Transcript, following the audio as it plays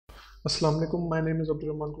Assalamu alaikum. My name is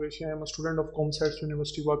Abdurrahman Qureshi. I am a student of COMSATS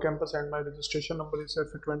University Wa campus and my registration number is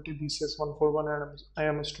F20 BCS 141 and I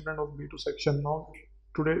am a student of B2 section. Now,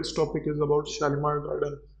 today's topic is about Shalimar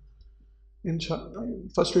Garden.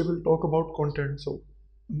 First, we will talk about content. So,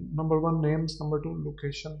 number one, names. Number two,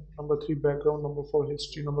 location. Number three, background. Number four,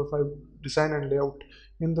 history. Number five, design and layout.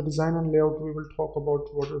 In the design and layout, we will talk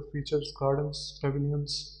about water features, gardens,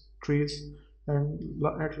 pavilions, trees, and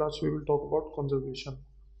at last, we will talk about conservation.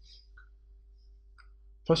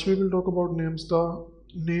 First, we will talk about names.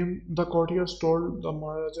 The courtiers told the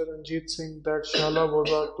Maharaja Ranjit Singh that Shala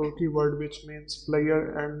was a Turki word which means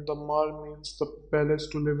player and the Mar means the palace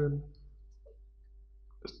to live in.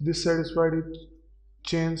 This satisfied it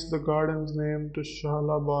changed the garden's name to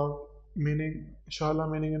Shahala Bagh, meaning Shahala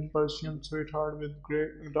meaning in Persian sweetheart with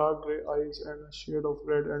dark grey eyes and a shade of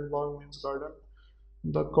red, and Bagh means garden.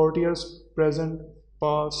 The courtiers present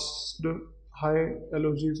passed high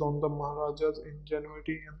elogies on the Maharaja's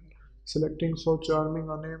ingenuity in selecting so charming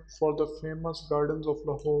a name for the famous gardens of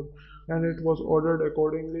Lahore, and it was ordered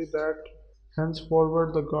accordingly that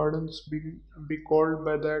henceforward the gardens be called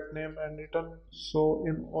by that name and written so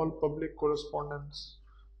in all public correspondence.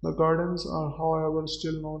 The gardens are, however,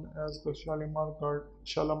 still known as the Shalimar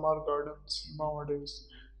Gardens nowadays.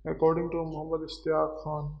 According to Muhammad Ishtiaq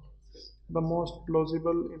Khan, the most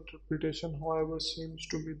plausible interpretation, however, seems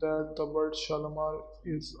to be that the word Shalimar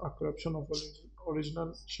is a corruption of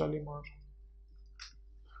original Shalimar.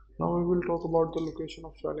 Now we will talk about the location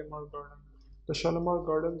of Shalimar Garden. The Shalimar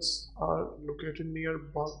Gardens are located near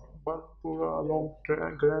Banpura along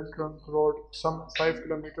Grand Trunk Road, some 5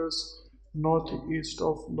 kilometers northeast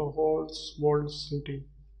of Lahore's walled city.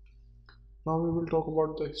 Now we will talk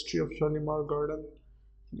about the history of Shalimar Garden.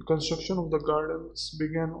 The construction of the gardens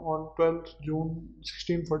began on 12th June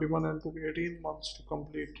 1641 and took 18 months to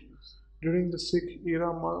complete. During the Sikh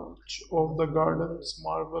era, much of the garden's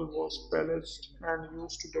marble was pillaged and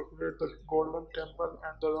used to decorate the Golden Temple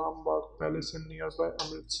and the Ram Bagh Palace in nearby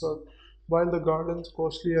Amritsar, while the garden's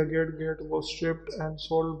costly agate gate was stripped and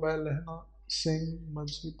sold by Lehna Singh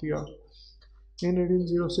Majhitiya. In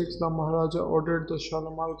 1806, the Maharaja ordered the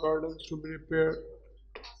Shalimar Gardens to be repaired.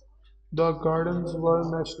 The gardens were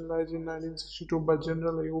nationalized in 1962 by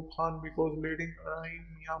General Ayub Khan because leading Rahim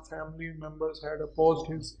Mia family members had opposed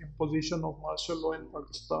his imposition of martial law in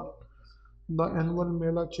Pakistan. The annual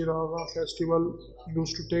Mela Chiraga festival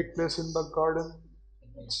used to take place in the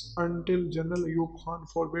gardens until General Ayub Khan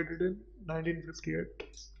forbade it in 1958.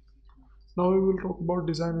 Now we will talk about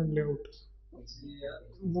design and layout.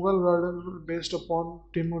 Mughal gardens were based upon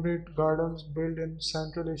Timurid gardens built in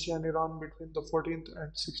Central Asia and Iran between the 14th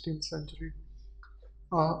and 16th century.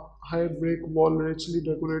 A high brick wall richly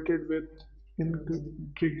decorated with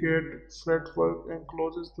intricate fretwork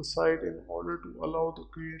encloses the site in order to allow the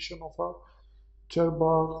creation of a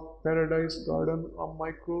Charbagh paradise garden, a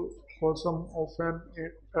microcosm of an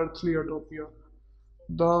earthly utopia.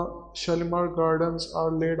 The Shalimar Gardens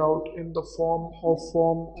are laid out in the form of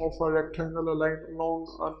a rectangle aligned along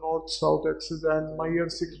a north-south axis and measure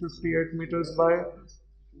 658 meters by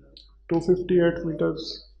 258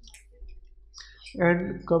 meters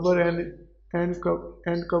and cover an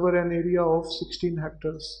area of 16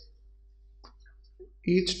 hectares.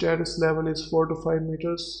 Each terrace level is 4 to 5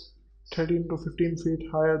 meters, 13 to 15 feet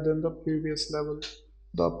higher than the previous level.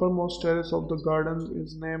 The uppermost terrace of the garden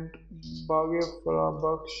is named Baghe Farah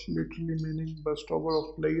Baksh, literally meaning bestower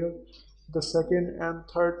of player. The second and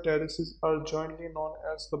third terraces are jointly known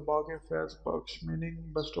as the Baghe Faiz Baksh, meaning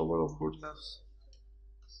bestower of goodness.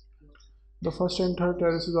 The first and third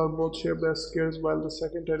terraces are both shaped as squares, while the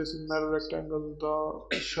second terrace is narrow rectangle.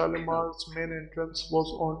 The Shalimar's main entrance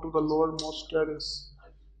was onto the lowermost terrace,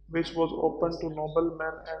 which was open to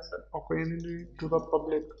noblemen and occasionally to the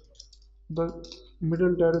public. The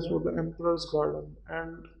middle terrace was the Emperor's Garden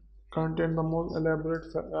and contained the most elaborate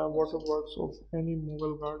waterworks of any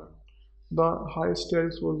Mughal garden. The highest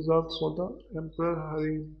terrace was reserved for the Emperor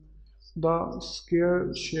Harem. The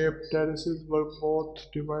square-shaped terraces were both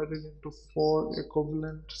divided into four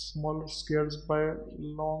equivalent smaller squares by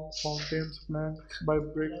long fountains flanked by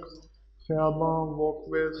brick Khyaba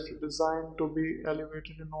walkways designed to be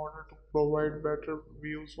elevated in order to provide better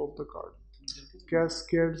views of the garden.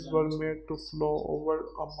 Cascades were made to flow over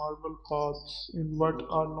a marble paths in what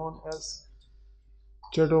are known as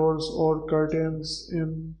chadors or curtains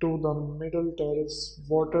into the middle terrace.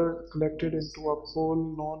 Water collected into a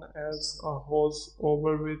pool known as a hose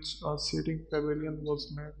over which a seating pavilion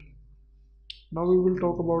was made. Now we will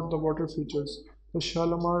talk about the water features. The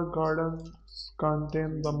Shalimar Gardens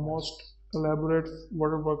contain the most elaborate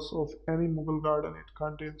waterworks of any Mughal garden. It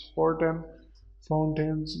contains fountain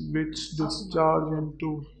fountains which discharge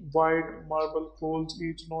into wide marble pools,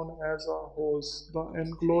 each known as a hose. The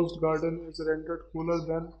enclosed garden is rendered cooler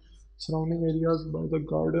than surrounding areas by the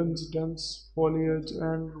garden's dense foliage,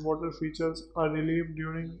 and water features are relieved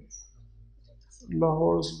during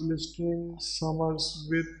Lahore's blistering summers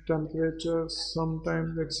with temperatures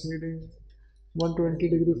sometimes exceeding 120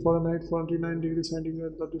 degree Fahrenheit, 49 degree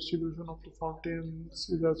centigrade. The distribution of the fountains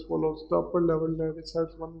is as follows. The upper level terrace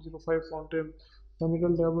has 105 fountains. The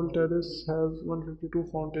middle level terrace has 152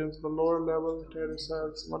 fountains. The lower level terrace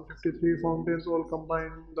has 153 fountains all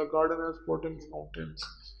combined. The garden has 14 fountains.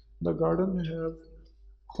 The garden has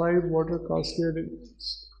five water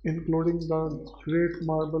cascades, including the Great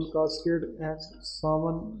Marble Cascade and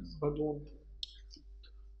Saman Badoon.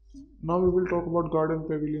 Now we will talk about garden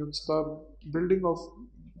pavilions. The building of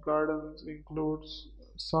gardens includes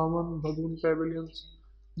Saman Badoon pavilions,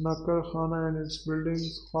 Nakar Khana and its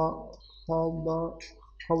buildings, Khawaba-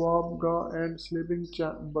 Khawabga and sleeping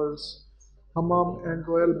chambers, Hammam and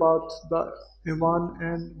royal bath, the Iwan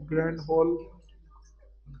and grand hall,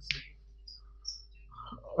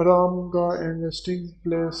 Ramgarh and resting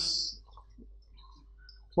place,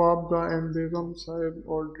 Khwabga and Begum Sahib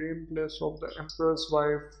or dream place of the emperor's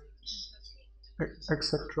wife,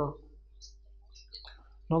 etc.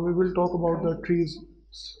 Now we will talk about the trees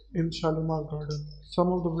in Shalimar Garden.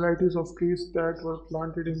 Some of the varieties of trees that were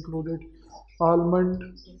planted included almond,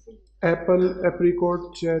 apple,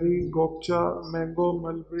 apricot, cherry, gokcha, mango,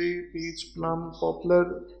 mulberry, peach, plum,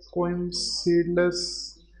 poplar, quince,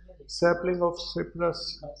 seedless, sapling of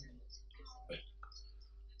cypress.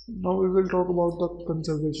 Now we will talk about the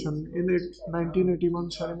conservation. In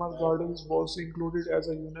 1981, Shalimar Gardens was included as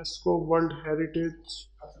a UNESCO World Heritage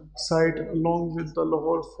Site along with the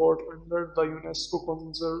Lahore Fort under the UNESCO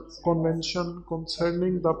Convention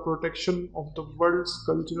concerning the protection of the world's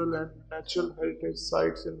cultural and natural heritage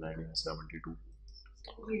sites in 1972.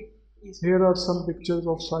 Here are some pictures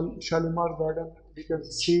of Shalimar Garden we can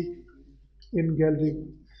see in gallery.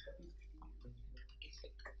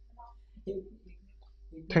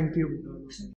 Thank you.